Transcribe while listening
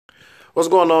What's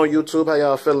going on, YouTube? How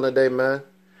y'all feeling today, man?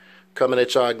 Coming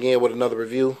at y'all again with another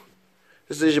review.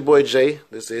 This is your boy Jay.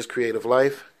 This is Creative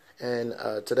Life. And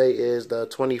today is the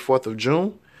 24th of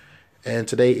June. And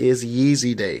today is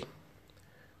Yeezy Day.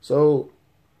 So,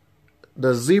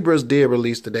 the Zebras did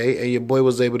release today. And your boy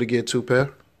was able to get two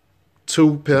pair.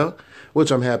 Which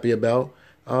I'm happy about.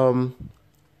 I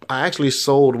actually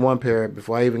sold one pair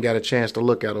before I even got a chance to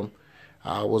look at them.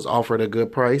 I was offered a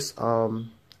good price.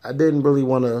 I didn't really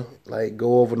want to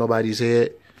go over nobody's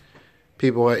head.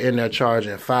 People are in there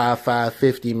charging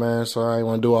 $550, man. So I ain't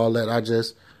want to do all that.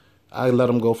 I let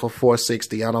them go for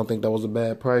 $460. I don't think that was a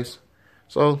bad price.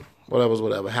 So whatever's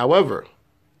whatever. However,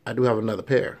 I do have another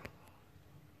pair.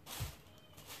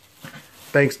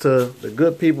 Thanks to the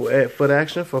good people at Foot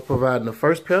Action for providing the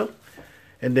first pair,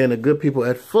 and then the good people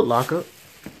at Foot Locker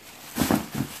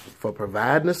for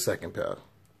providing the second pair.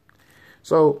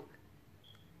 So,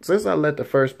 since I let the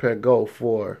first pair go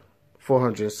for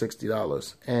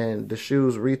 $460 and the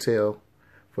shoes retail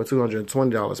for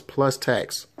 $220 plus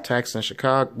tax in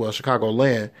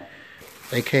Chicagoland,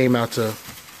 they came out to,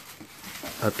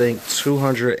 I think,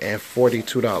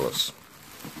 $242.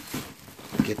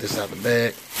 Get this out the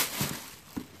bag.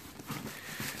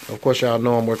 Of course, y'all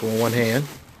know I'm working with one hand.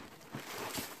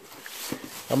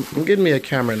 I'm getting me a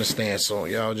camera in the stand soon,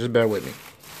 y'all. Just bear with me.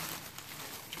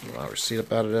 Get my receipt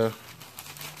up out of there.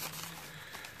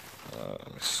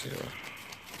 Let me see.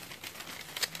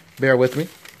 Bear with me.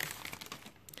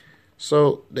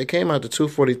 So they came out to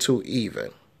 $242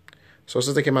 even. So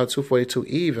since they came out to $242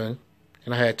 even,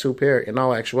 and I had two pair, in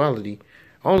all actuality,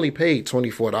 I only paid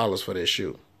 $24 for this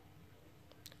shoe,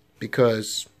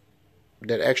 because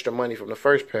that extra money from the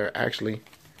first pair actually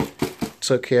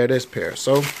took care of this pair.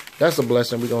 So that's a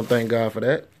blessing. We're gonna thank God for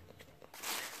that.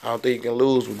 I don't think you can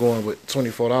lose with going with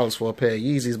 $24 for a pair of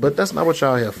Yeezys, but that's not what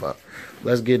y'all here for.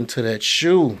 Let's get into that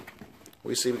shoe.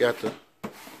 We see we got the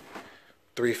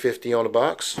 350 on the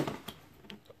box.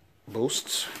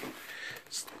 Boosts.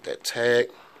 That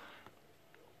tag.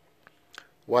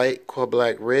 White, core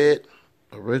black, red.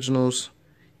 Originals.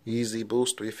 Yeezy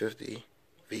Boost 350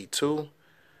 V2.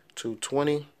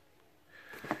 220.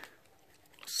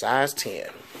 Size 10.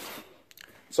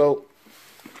 So,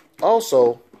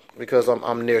 also, because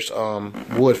I'm near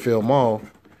Woodfield Mall,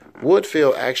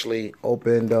 Woodfield actually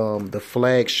opened the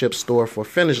flagship store for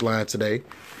Finish Line today,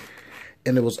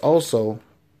 and it was also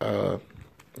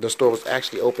the store was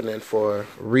actually opening for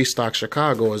Restock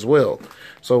Chicago as well.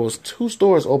 So it was two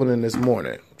stores opening this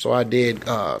morning. So I did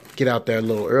get out there a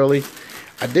little early.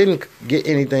 I didn't get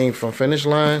anything from Finish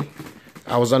Line.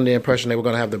 I was under the impression they were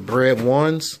going to have the bread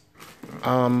ones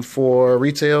for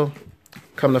retail.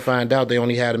 Come to find out, they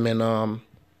only had them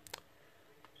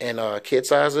in kid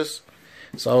sizes.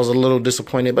 So I was a little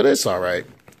disappointed, but it's all right.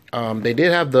 They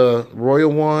did have the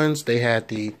Royal ones. They had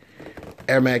the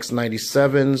Air Max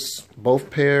 97s, both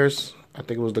pairs. I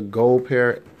think it was the gold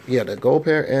pair. Yeah, the gold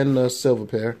pair and the silver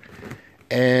pair.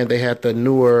 And they had the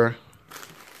newer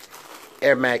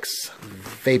Air Max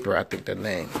Vapor, I think the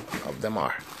name of them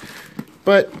are.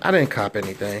 But I didn't cop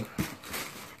anything.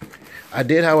 I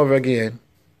did, however, again,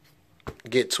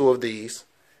 get two of these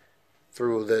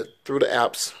through the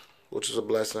apps, which is a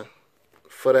blessing.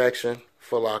 Foot Action,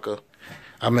 Foot Locker.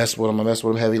 I mess with them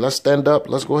heavy. Let's stand up.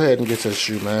 Let's go ahead and get to the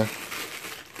shoe, man.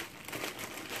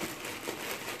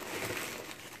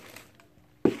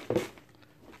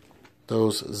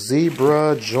 Those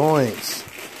zebra joints.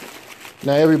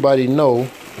 Now, everybody know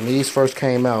when these first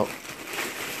came out,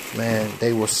 man,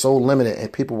 they were so limited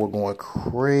and people were going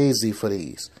crazy for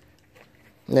these.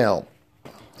 Now,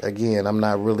 again, I'm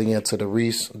not really into the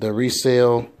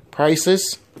resale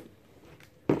prices.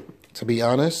 To be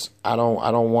honest, I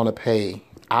don't want to pay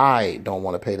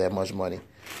that much money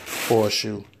for a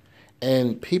shoe.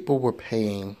 And people were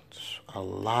paying a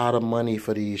lot of money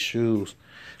for these shoes.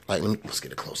 Let's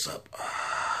get a close up.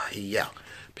 Yeah.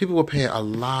 People were paying a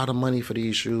lot of money for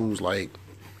these shoes, like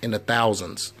in the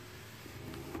thousands.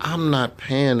 I'm not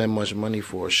paying that much money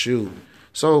for a shoe.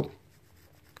 So,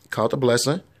 caught the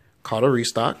blessing, caught a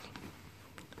restock,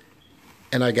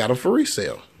 and I got them for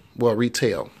resale. Well,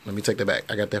 retail. Let me take that back.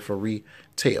 I got that for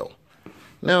retail.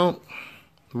 Now,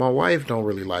 my wife don't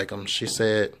really like them. She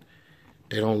said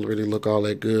they don't really look all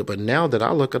that good. But now that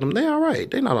I look at them, they're all right.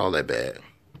 They're not all that bad.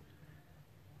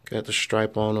 Got the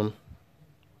stripe on them.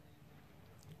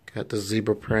 Got the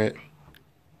zebra print.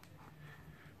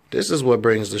 This is what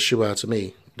brings the shoe out to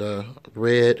me. The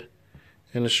red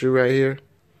in the shoe right here.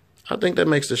 I think that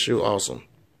makes the shoe awesome.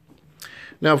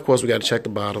 Now, of course, we got to check the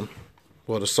bottom.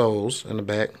 Well, the soles in the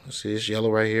back. See, it's yellow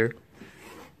right here.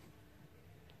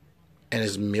 And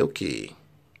it's milky.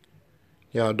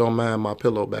 Y'all don't mind my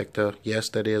pillow back there. Yes,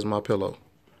 that is my pillow.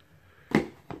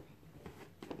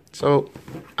 So,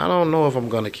 I don't know if I'm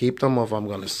going to keep them or if I'm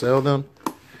going to sell them.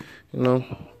 You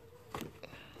know,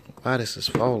 why this is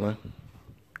falling.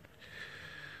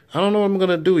 I don't know what I'm going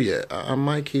to do yet. I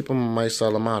might keep them, I might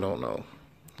sell them, I don't know.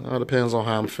 It all depends on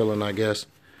how I'm feeling, I guess.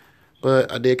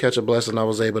 But I did catch a blessing. I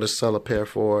was able to sell a pair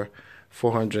for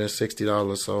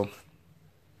 $460, so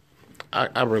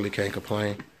I really can't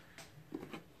complain.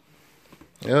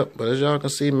 Yep, but as y'all can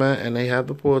see, man, and they have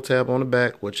the pull tab on the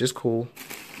back, which is cool.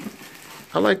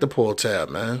 I like the pull tab,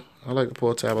 man. I like the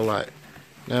pull tab a lot.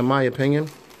 Now, in my opinion,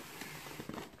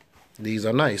 these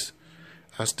are nice.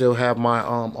 I still have my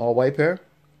all-white pair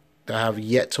that I have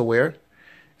yet to wear.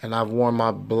 And I've worn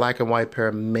my black and white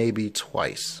pair maybe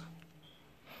twice.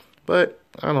 But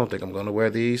I don't think I'm going to wear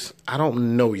these. I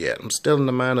don't know yet. I'm still in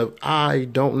the mind of I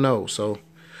don't know. So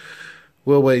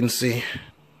we'll wait and see.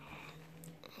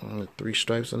 3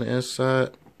 stripes on the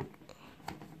inside.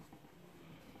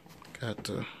 Got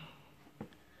the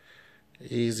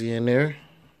Yeezy in there.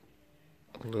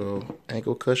 A little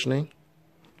ankle cushioning.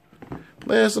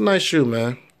 But it's a nice shoe,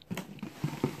 man.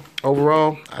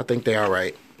 Overall, I think they're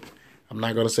alright. I'm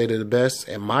not going to say they're the best.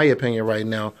 In my opinion right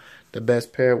now, the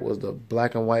best pair was the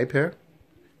black and white pair,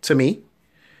 to me,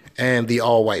 and the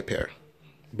all-white pair.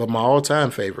 But my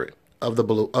all-time favorite of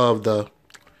the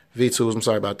V2s, I'm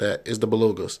sorry about that, is the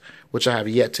Belugas, which I have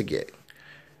yet to get.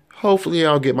 Hopefully,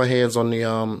 I'll get my hands on the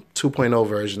 2.0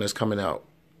 version that's coming out.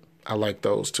 I like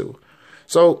those too.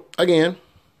 So, again,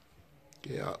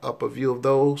 yeah, up a view of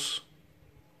those.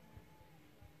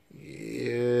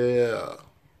 Yeah.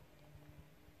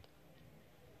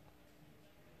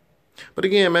 But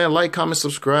again, man, like, comment,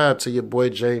 subscribe to your boy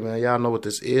Jay, man. Y'all know what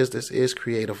this is. This is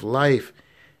Creative Life.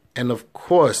 And of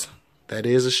course, that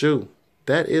is a shoe.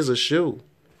 That is a shoe.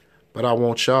 But I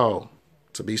want y'all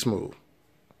to be smooth.